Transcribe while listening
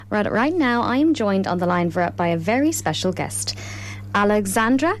Right now, I am joined on the line by a very special guest.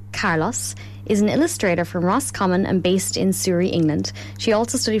 Alexandra Carlos is an illustrator from Roscommon and based in Surrey, England. She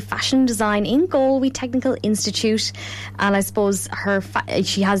also studied fashion design in Galway Technical Institute, and I suppose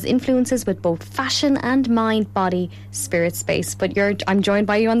she has influences with both fashion and mind, body, spirit, space. But I'm joined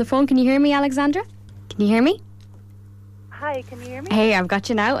by you on the phone. Can you hear me, Alexandra? Can you hear me? Hi, can you hear me? Hey, I've got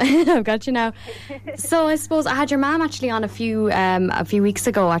you now. I've got you now. So I suppose I had your mum actually on a few weeks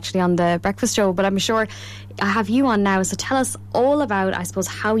ago, actually on the breakfast show, but I'm sure I have you on now. So tell us all about, I suppose,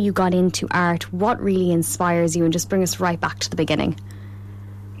 how you got into art, what really inspires you, and just bring us right back to the beginning.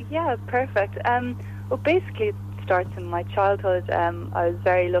 Yeah, perfect. Well, basically it starts in my childhood. I was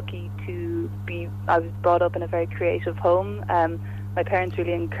very lucky I was brought up in a very creative home. My parents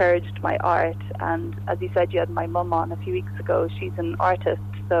really encouraged my art, and as you said, you had my mum on a few weeks ago. She's an artist,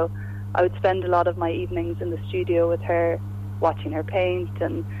 so I would spend a lot of my evenings in the studio with her, watching her paint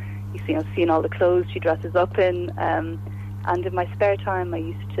and seeing all the clothes she dresses up in. And in my spare time, I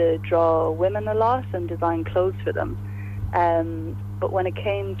used to draw women a lot and design clothes for them. But when it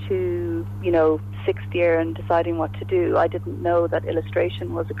came to, sixth year and deciding what to do, I didn't know that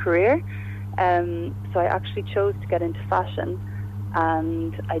illustration was a career. So I actually chose to get into fashion.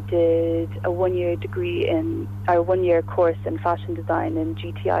 And I did a one-year course in fashion design in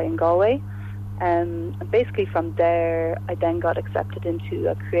GTI in Galway. And basically from there, I then got accepted into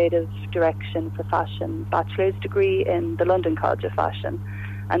a creative direction for fashion bachelor's degree in the London College of Fashion.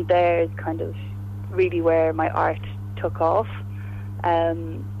 And there is kind of really where my art took off.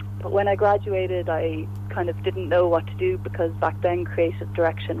 But when I graduated, I kind of didn't know what to do, because back then creative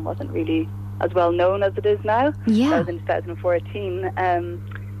direction wasn't really as well known as it is now. Yeah. That was in 2014.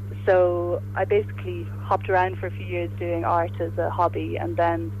 So I basically hopped around for a few years doing art as a hobby, and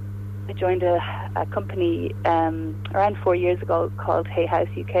then I joined a company around 4 years ago called Hay House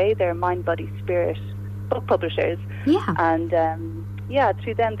UK. They're Mind, Body, Spirit book publishers. Yeah. And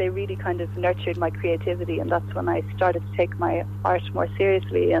through them they really kind of nurtured my creativity, and that's when I started to take my art more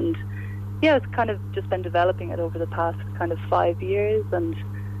seriously. And it's kind of just been developing it over the past kind of 5 years, and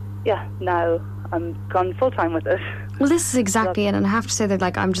now I'm gone full time with it. Well, this is exactly it, and I have to say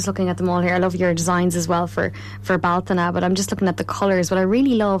that, I'm just looking at them all here. I love your designs as well for Balthana, but I'm just looking at the colours. What I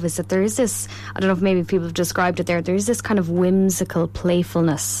really love is that there is this, I don't know if maybe people have described it there is this kind of whimsical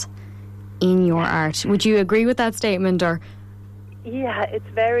playfulness in your art. Would you agree with that statement, or? Yeah, it's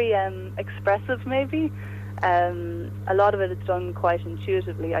very expressive maybe. A lot of it is done quite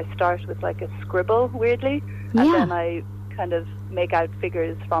intuitively. I start with a scribble, weirdly, and then I kind of make out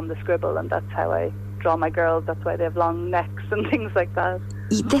figures from the scribble, and that's how I draw my girls. That's why they have long necks and things like that.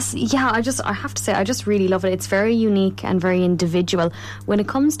 I have to say, I just really love it. It's very unique and very individual. When it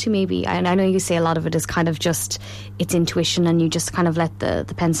comes to maybe, and I know you say a lot of it is kind of just, it's intuition and you just kind of let the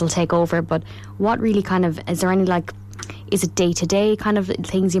pencil take over, but what really kind of, is there any is it day-to-day kind of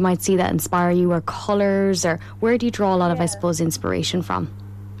things you might see that inspire you, or colours, or where do you draw a lot of, I suppose, inspiration from?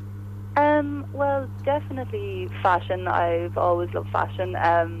 Well, definitely fashion. I've always loved fashion.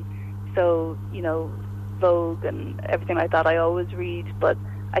 So, Vogue and everything like that, I always read. But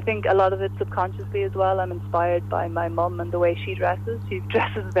I think a lot of it subconsciously as well. I'm inspired by my mum and the way she dresses. She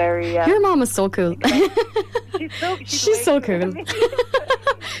dresses very... Your mum is so cool. She's so cool.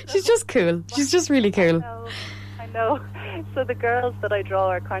 She's just cool. She's just really cool. I know. So the girls that I draw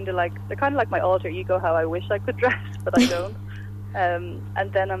are they're kind of like my alter ego, how I wish I could dress, but I don't.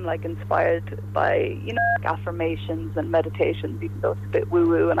 And then I'm inspired by affirmations and meditations, even though it's a bit woo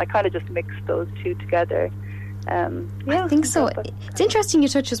woo, and I kind of just mix those two together. I think so. It's interesting you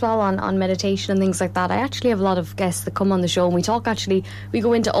touch as well on meditation and things like that. I actually have a lot of guests that come on the show, and we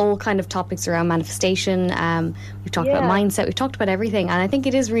go into all kind of topics around manifestation. We've talked about mindset, we've talked about everything, and I think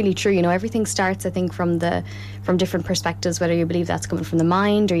it is really true. Everything starts, I think, from different perspectives, whether you believe that's coming from the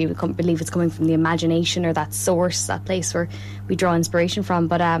mind, or you believe it's coming from the imagination, or that source, that place where we draw inspiration from.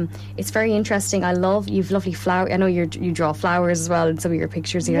 But it's very interesting. you've lovely flowers. I know you draw flowers as well in some of your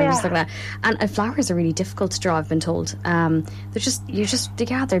pictures here. I'm just looking at, and flowers are really difficult to draw, I've been told.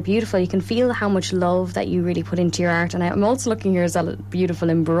 They're beautiful. You can feel how much love that you really put into your art. And I'm also looking here as a beautiful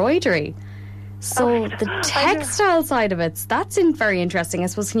embroidery. So the textile side of it, that's very interesting. I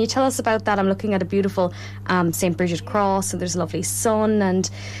suppose, can you tell us about that? I'm looking at a beautiful St. Bridget cross, and there's a lovely sun, and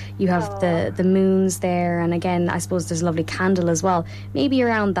you have the moons there, and again, I suppose there's a lovely candle as well. Maybe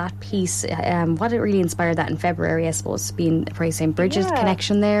around that piece, what really inspired that in February, I suppose, being probably St. Bridget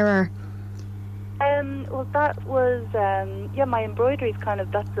connection there, or? Well, that was my embroidery is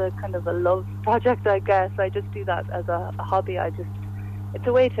that's a kind of a love project, I guess. I just do that as a hobby. It's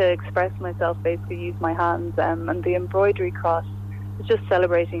a way to express myself, basically use my hands, and the embroidery cross was just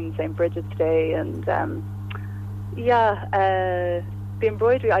celebrating St. Bridget's Day, and the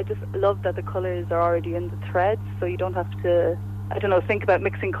embroidery, I just love that the colours are already in the threads, so you don't have to, I don't know, think about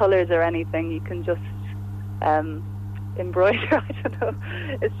mixing colours or anything. You can just embroider. I don't know.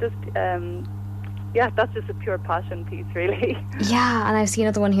 It's just that's just a pure passion piece, really. Yeah, and I've seen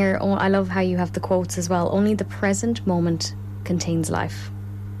another one here. Oh, I love how you have the quotes as well. Only the present moment contains life.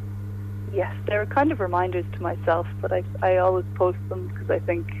 Yes, they're kind of reminders to myself, but I always post them because I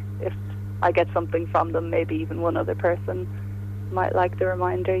think if I get something from them, maybe even one other person might like the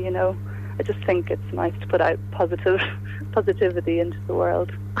reminder, you know. I just think it's nice to put out positivity into the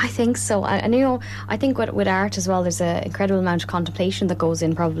world. I think so. And you know, I think with art as well, there's an incredible amount of contemplation that goes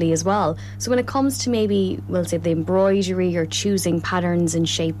in probably as well. So when it comes to maybe, we'll say, the embroidery or choosing patterns and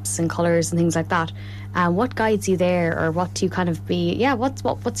shapes and colours and things like that, what guides you there, or what do you kind of be? Yeah, what's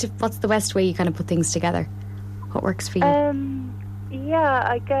the best way you kind of put things together? What works for you?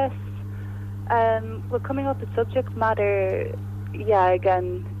 I guess. Well, coming up with subject matter,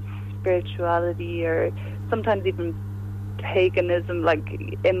 again, spirituality, or sometimes even paganism, like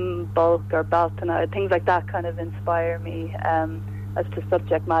Imbolc or Baltana, things like that kind of inspire me as to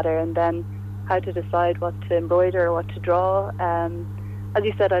subject matter, and then how to decide what to embroider or what to draw. As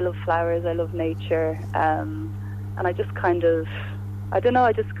you said, I love flowers, I love nature, and I just kind of, I don't know,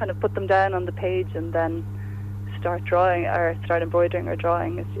 I just kind of put them down on the page and then start drawing or start embroidering or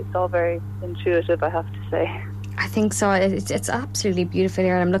drawing. It's all very intuitive, I have to say. I think so. It's absolutely beautiful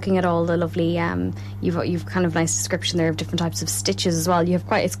here, and I'm looking at all the lovely. You've kind of nice description there of different types of stitches as well.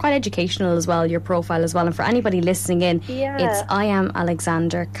 It's quite educational as well. Your profile as well, and for anybody listening in, it's I am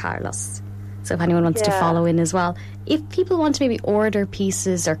Alexandra Carlos. So if anyone wants to follow in as well, if people want to maybe order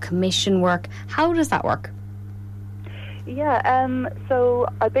pieces or commission work, how does that work? So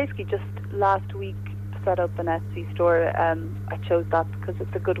I basically just last week set up an Etsy store. I chose that because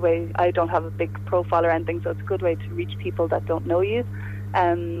it's a good way. I don't have a big profile or anything, so it's a good way to reach people that don't know you.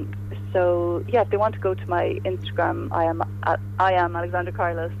 If they want to go to my Instagram, I am Alexandra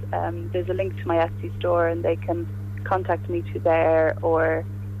Carlos. There's a link to my Etsy store, and they can contact me through there, or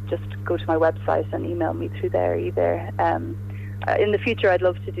just go to my website and email me through there either. In the future, I'd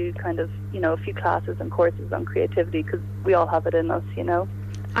love to do kind of, a few classes and courses on creativity, because we all have it in us,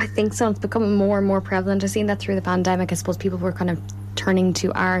 I think so. It's becoming more and more prevalent. I've seen that through the pandemic. I suppose people were kind of turning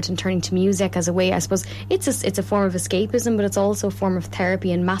to art and turning to music as a way. I suppose it's a form of escapism, but it's also a form of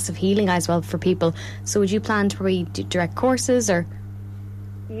therapy and massive healing as well for people. So would you plan to probably do direct courses, or?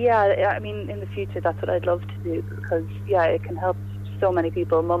 Yeah, I mean, in the future, that's what I'd love to do, because, it can help so many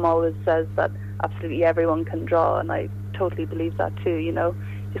people. Mum always says that absolutely everyone can draw, and I totally believe that too,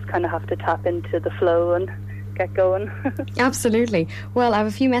 Just kind of have to tap into the flow and get going. Absolutely. Well, I have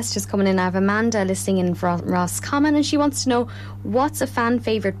a few messages coming in. I have Amanda listening in from Roscommon, and she wants to know, what's a fan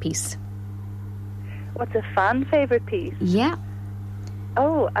favourite piece? What's a fan favourite piece? Yeah.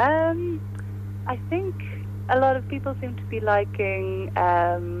 Oh, I think a lot of people seem to be liking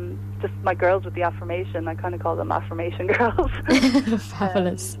just my girls with the affirmation. I kind of call them affirmation girls.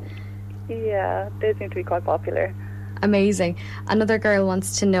 Fabulous. They seem to be quite popular. Amazing. Another girl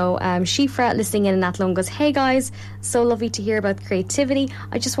wants to know, Shifra listening in Athlone goes, hey guys, so lovely to hear about creativity.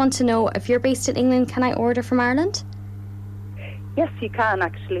 I just want to know, if you're based in England, can I order from Ireland? Yes, you can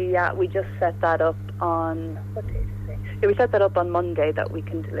actually. We just set that up on, what day is it? Yeah, we set that up on Monday, that we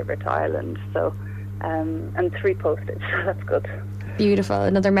can deliver to Ireland. So, and 3 postage, so that's good. Beautiful.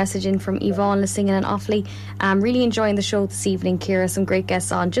 Another message in from Yvonne listening in Offaly. Really enjoying the show this evening, Ciara. Some great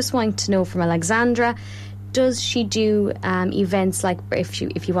guests on. Just wanting to know from Alexandra, does she do events like if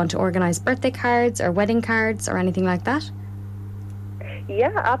you want to organise birthday cards or wedding cards or anything like that?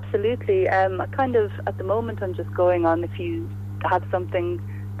 Yeah, absolutely. Kind of at the moment, I'm just going on. If you have something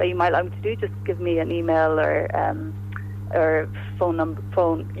that you might like me to do, just give me an email or phone number.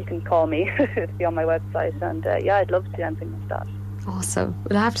 You can call me. It'll be on my website, and I'd love to do anything like that. Awesome.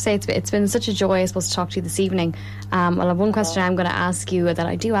 Well, I have to say it's been such a joy, I suppose, to talk to you this evening. Well, I have one question I'm going to ask you that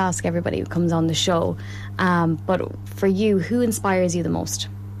I do ask everybody who comes on the show. But for you, who inspires you the most?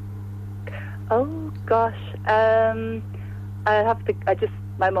 Oh gosh, my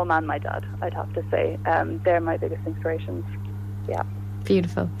mum and my dad. I'd have to say they're my biggest inspirations. Yeah.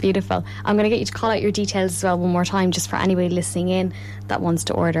 Beautiful, beautiful. I'm going to get you to call out your details as well one more time, just for anybody listening in that wants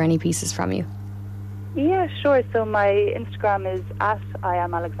to order any pieces from you. Yeah, sure. So my Instagram is I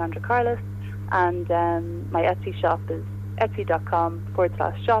am Alexandra Carlos, and my Etsy shop is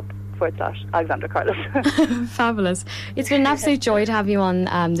etsy.com/shop/Alexandra Carlos. Fabulous. It's been an absolute joy to have you on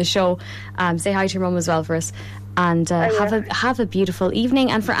the show. Say hi to your mum as well for us. And have a beautiful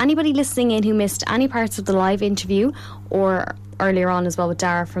evening. And for anybody listening in who missed any parts of the live interview or earlier on as well with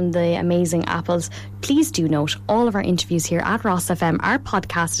Dara from the Amazing Apples, please do note all of our interviews here at Ross FM are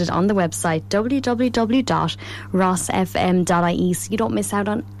podcasted on the website www.rossfm.ie, so you don't miss out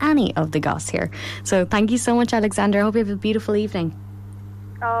on any of the goss here. So thank you so much, Alexandra. I hope you have a beautiful evening.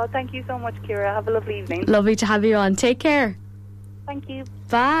 Oh, thank you so much, Ciara. Have a lovely evening. Lovely to have you on. Take care. Thank you.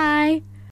 Bye.